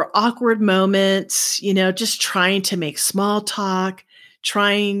 There were awkward moments, you know, just trying to make small talk,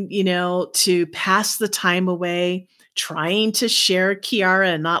 trying, you know, to pass the time away. trying to share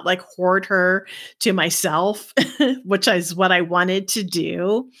Kiara and not like hoard her to myself, which is what I wanted to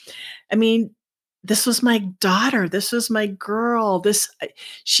do. I mean, this was my daughter. This was my girl.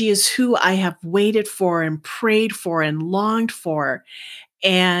 She is who I have waited for and prayed for and longed for.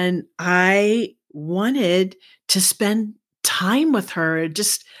 And I wanted to spend time with her,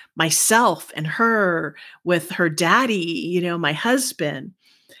 just myself and her, with her daddy, my husband.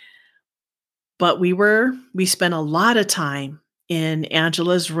 But we spent a lot of time in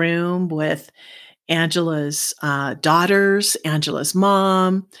Angela's room with Angela's daughters, Angela's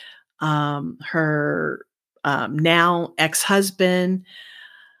mom, her now ex-husband.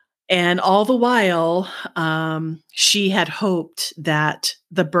 And all the while, she had hoped that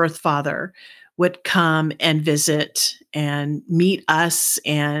the birth father would come and visit and meet us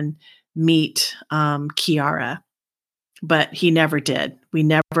and meet Kiara. But he never did. We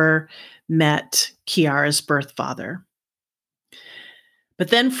never met Kiara's birth father. But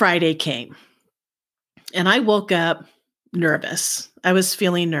then Friday came, and I woke up nervous. I was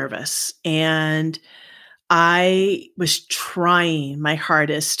feeling nervous, and I was trying my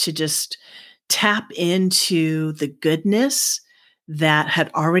hardest to just tap into the goodness that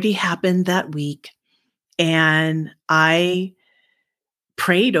had already happened that week. And I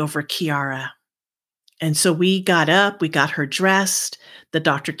prayed over Kiara. And so we got up, we got her dressed. The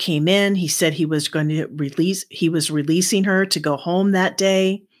doctor came in. He said he was releasing her to go home that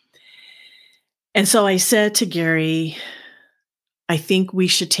day. And so I said to Gary, I think we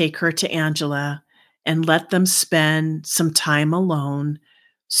should take her to Angela and let them spend some time alone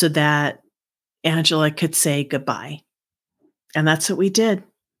so that Angela could say goodbye. And that's what we did.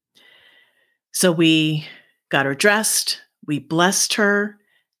 So we got her dressed, we blessed her,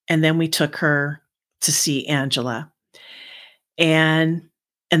 and then we took her to see Angela. And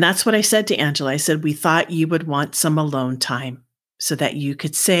that's what I said to Angela. I said, we thought you would want some alone time so that you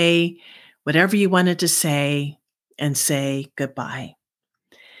could say whatever you wanted to say and say goodbye.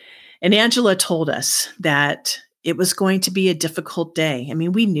 And Angela told us that it was going to be a difficult day. I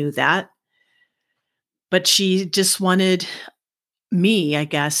mean, we knew that, but she just wanted me, I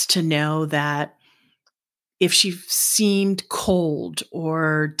guess, to know that if she seemed cold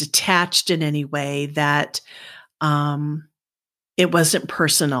or detached in any way, that it wasn't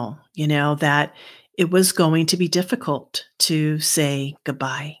personal, that it was going to be difficult to say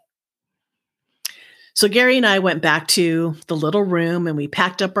goodbye. So Gary and I went back to the little room and we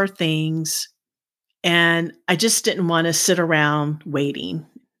packed up our things. And I just didn't want to sit around waiting.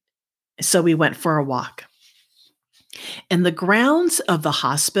 So we went for a walk. And the grounds of the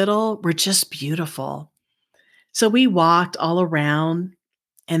hospital were just beautiful. So we walked all around,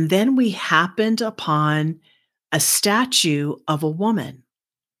 and then we happened upon a statue of a woman.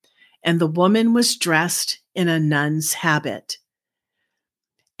 And the woman was dressed in a nun's habit.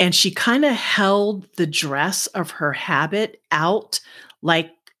 And she kind of held the dress of her habit out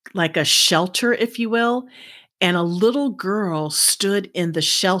like a shelter, if you will. And a little girl stood in the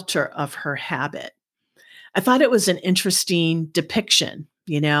shelter of her habit. I thought it was an interesting depiction,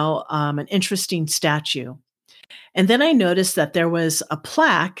 an interesting statue. And then I noticed that there was a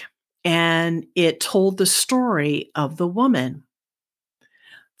plaque and it told the story of the woman.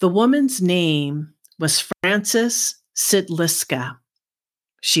 The woman's name was Frances Sidliska.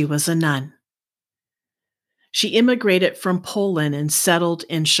 She was a nun. She immigrated from Poland and settled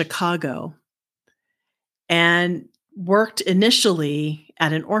in Chicago and worked initially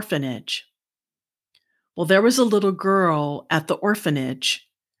at an orphanage. Well, there was a little girl at the orphanage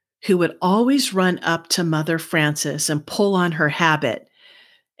who would always run up to Mother Frances and pull on her habit.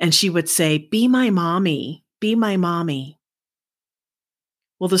 And she would say, "Be my mommy, be my mommy."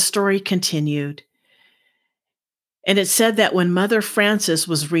 Well, the story continued. And it said that when Mother Frances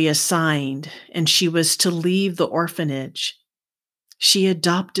was reassigned and she was to leave the orphanage, she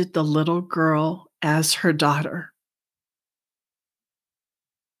adopted the little girl as her daughter.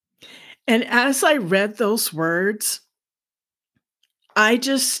 And as I read those words, I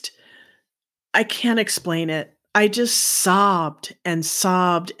can't explain it. I just sobbed and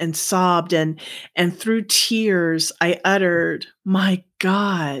sobbed and sobbed, and through tears I uttered, "My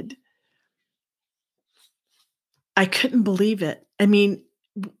God." I couldn't believe it. I mean,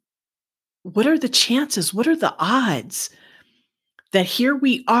 what are the chances? What are the odds that here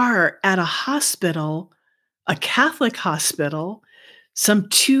we are at a hospital, a Catholic hospital, some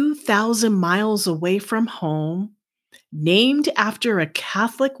 2,000 miles away from home, named after a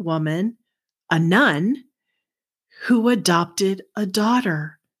Catholic woman, a nun, who adopted a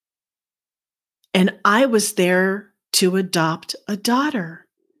daughter. And I was there to adopt a daughter.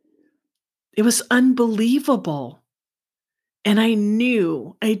 It was unbelievable. And I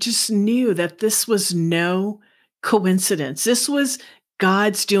just knew that this was no coincidence. This was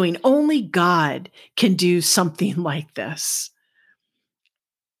God's doing. Only God can do something like this.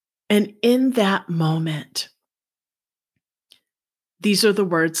 And in that moment, these are the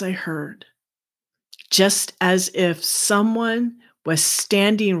words I heard, just as if someone was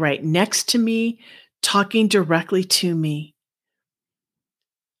standing right next to me, talking directly to me.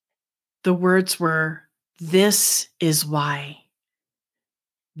 The words were, "This is why.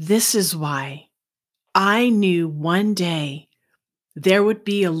 This is why I knew one day there would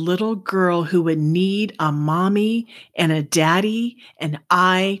be a little girl who would need a mommy and a daddy, and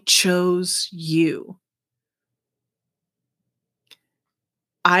I chose you."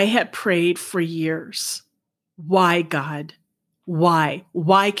 I had prayed for years. Why, God? Why?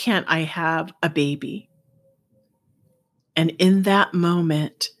 Why can't I have a baby? And in that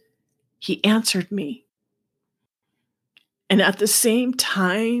moment, he answered me. And at the same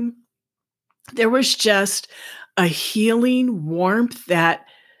time, there was just a healing warmth that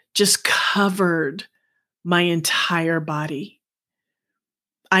just covered my entire body.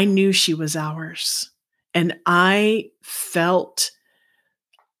 I knew she was ours. And I felt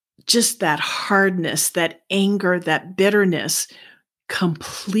just that hardness, that anger, that bitterness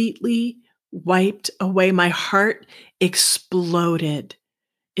completely wiped away. My heart exploded.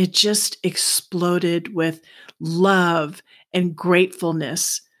 It just exploded with love and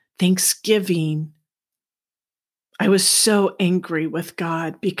gratefulness, thanksgiving. I was so angry with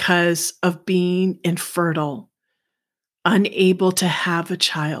God because of being infertile, unable to have a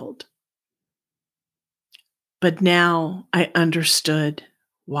child. But now I understood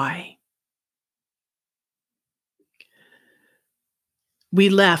why. We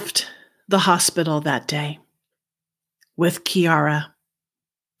left the hospital that day with Kiara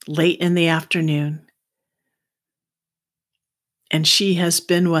late in the afternoon, and she has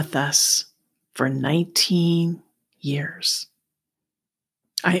been with us for 19 years.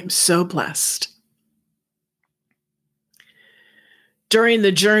 I am so blessed. During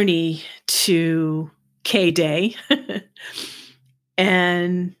the journey to K Day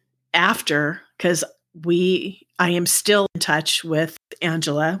and after, because I am still in touch with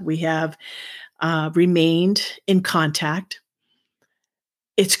Angela. We have remained in contact.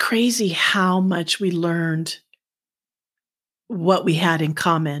 It's crazy how much we learned what we had in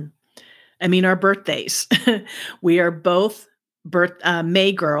common. I mean, our birthdays. We are both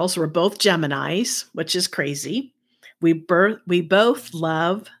May girls. We're both Geminis, which is crazy. We both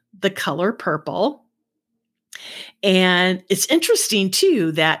love the color purple. And it's interesting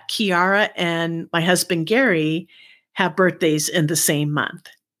too that Kiara and my husband Gary have birthdays in the same month.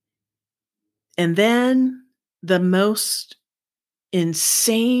 And then the most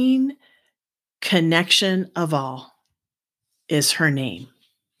insane connection of all is her name.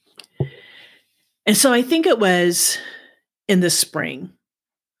 And so I think it was in the spring,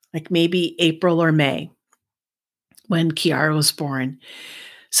 like maybe April or May, when Kiara was born.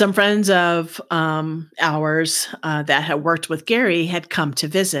 Some friends of ours that had worked with Gary had come to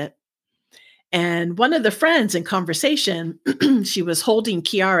visit. And one of the friends in conversation, she was holding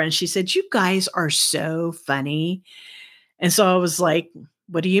Kiara and she said, "You guys are so funny." And so I was like,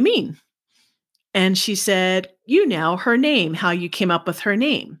 "What do you mean?" And she said, "You know, her name, how you came up with her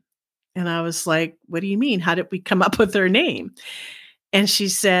name." And I was like, "What do you mean? How did we come up with her name?" And she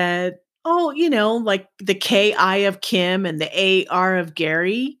said, "Oh, like the K-I of Kim and the A-R of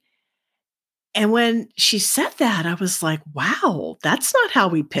Gary." And when she said that, I was like, wow, that's not how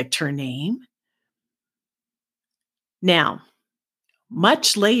we picked her name. Now,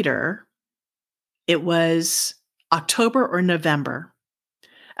 much later, it was October or November.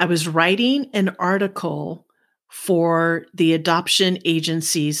 I was writing an article for the adoption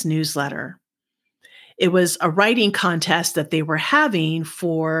agency's newsletter. It was a writing contest that they were having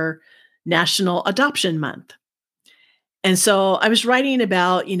for National Adoption Month. And so I was writing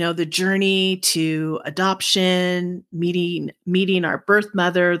about, the journey to adoption, meeting our birth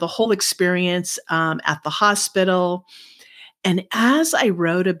mother, the whole experience at the hospital. And as I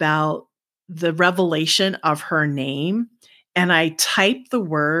wrote about the revelation of her name, and I typed the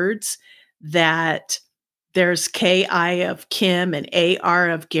words that there's K-I of Kim and A-R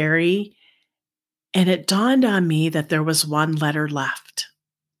of Gary, and it dawned on me that there was one letter left.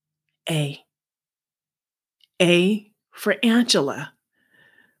 A. A for Angela.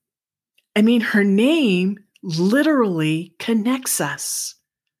 I mean, her name literally connects us.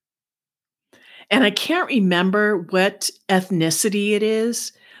 And I can't remember what ethnicity it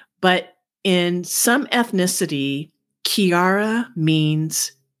is, but in some ethnicity, Kiara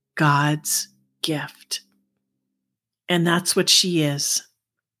means God's gift. And that's what she is,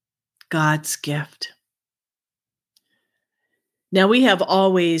 God's gift. Now, we have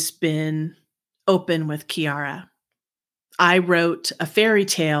always been open with Kiara. I wrote a fairy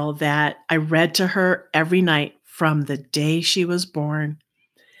tale that I read to her every night from the day she was born.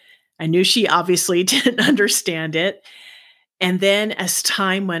 I knew she obviously didn't understand it. And then as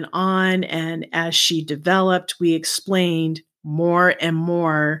time went on and as she developed, we explained more and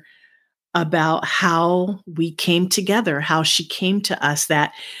more about how we came together, how she came to us,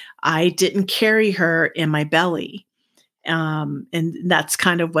 that I didn't carry her in my belly. And that's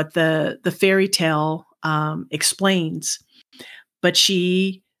kind of what the fairy tale explains. But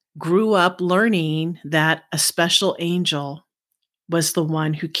she grew up learning that a special angel was the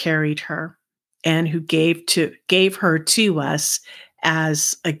one who carried her and who gave her to us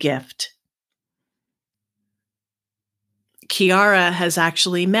as a gift. Kiara has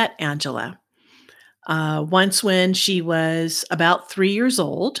actually met Angela. Once when she was about 3 years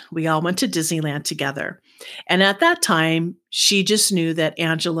old, we all went to Disneyland together. And at that time, she just knew that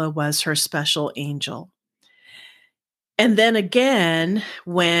Angela was her special angel. And then again,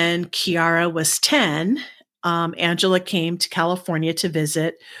 when Kiara was 10, Angela came to California to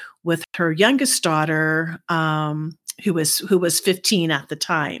visit with her youngest daughter, who was 15 at the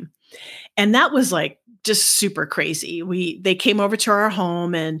time. And that was like just super crazy. They came over to our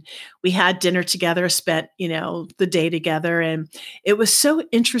home and we had dinner together, spent, the day together. And it was so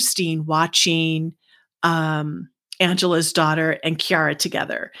interesting watching Angela's daughter and Kiara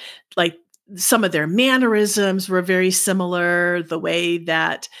together. Like, some of their mannerisms were very similar. The way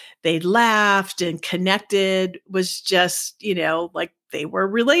that they laughed and connected was just, like they were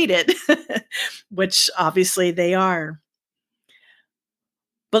related, which obviously they are.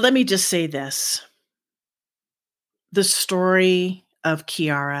 But let me just say this. The story of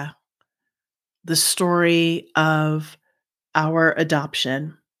Kiara, the story of our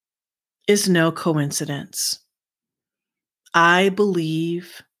adoption is no coincidence. I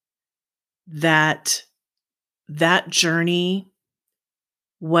believe that journey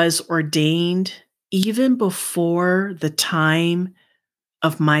was ordained even before the time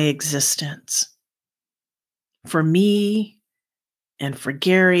of my existence. For me and for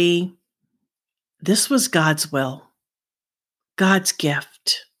Gary, this was God's will, God's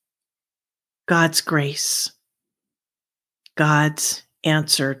gift, God's grace, God's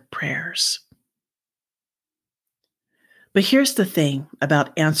answered prayers. But here's the thing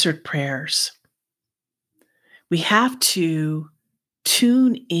about answered prayers. We have to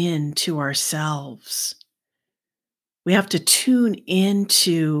tune in to ourselves. We have to tune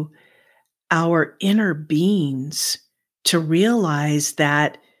into our inner beings to realize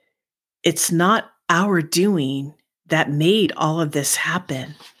that it's not our doing that made all of this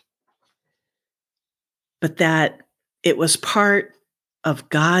happen, but that it was part of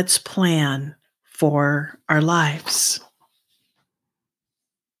God's plan for our lives.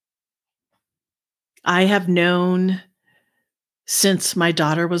 I have known since my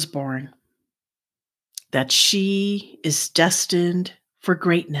daughter was born that she is destined for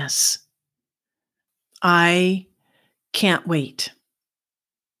greatness. I can't wait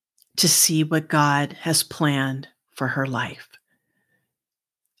to see what God has planned for her life.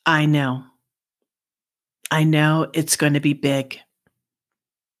 I know it's going to be big.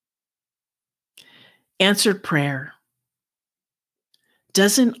 Answered prayer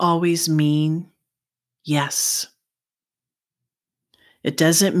doesn't always mean yes. It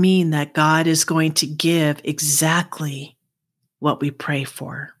doesn't mean that God is going to give exactly what we pray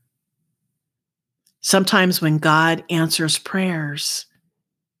for. Sometimes when God answers prayers,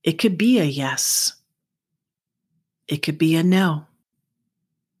 it could be a yes. It could be a no.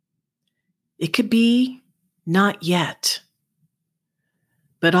 It could be not yet.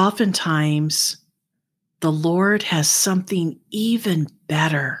 But oftentimes, the Lord has something even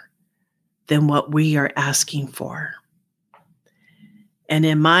better than what we are asking for. And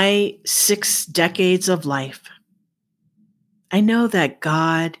in my 6 decades of life, I know that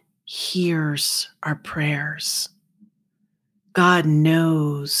God hears our prayers. God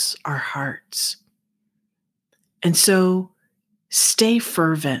knows our hearts. And so stay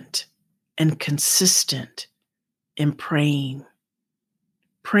fervent and consistent in praying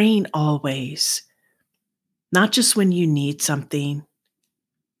always, not just when you need something,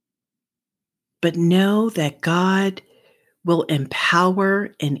 but know that God will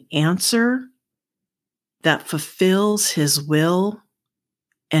empower an answer that fulfills His will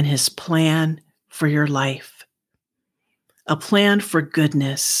and His plan for your life. A plan for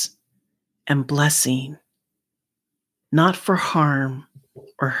goodness and blessing, not for harm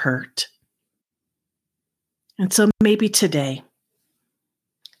or hurt. And so maybe today,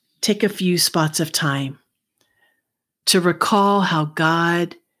 take a few spots of time to recall how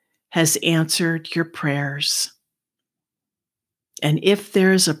God has answered your prayers. And if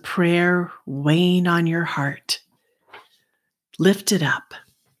there's a prayer weighing on your heart, lift it up.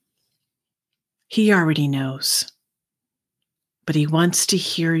 He already knows, but He wants to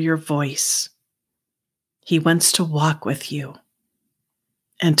hear your voice. He wants to walk with you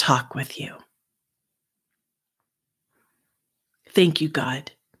and talk with you. Thank you,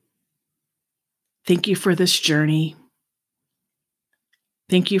 God. Thank you for this journey.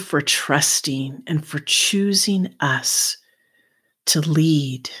 Thank you for trusting and for choosing us to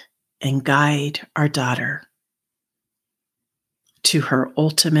lead and guide our daughter to her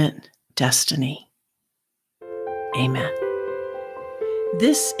ultimate destiny. Amen.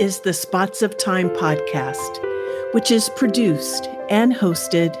 This is the Spots of Time podcast, which is produced and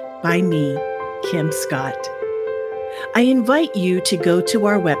hosted by me, Kim Scott. I invite you to go to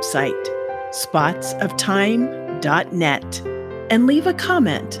our website, spotsoftime.net, and leave a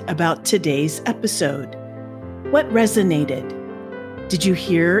comment about today's episode. What resonated? Did you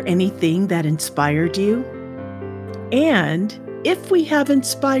hear anything that inspired you? And if we have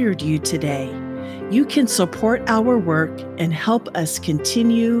inspired you today, you can support our work and help us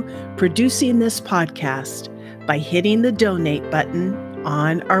continue producing this podcast by hitting the donate button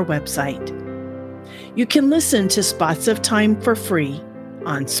on our website. You can listen to Spots of Time for free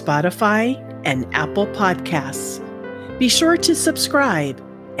on Spotify and Apple Podcasts. Be sure to subscribe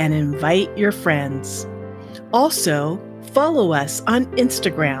and invite your friends. Also, follow us on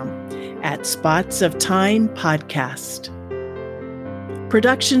Instagram at Spots of Time Podcast.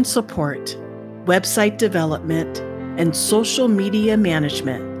 Production support, website development, and social media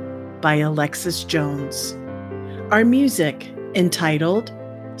management by Alexis Jones. Our music, entitled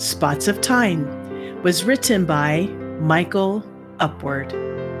Spots of Time, was written by Michael Upward.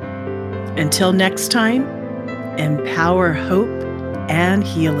 Until next time, empower hope and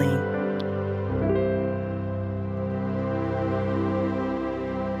healing.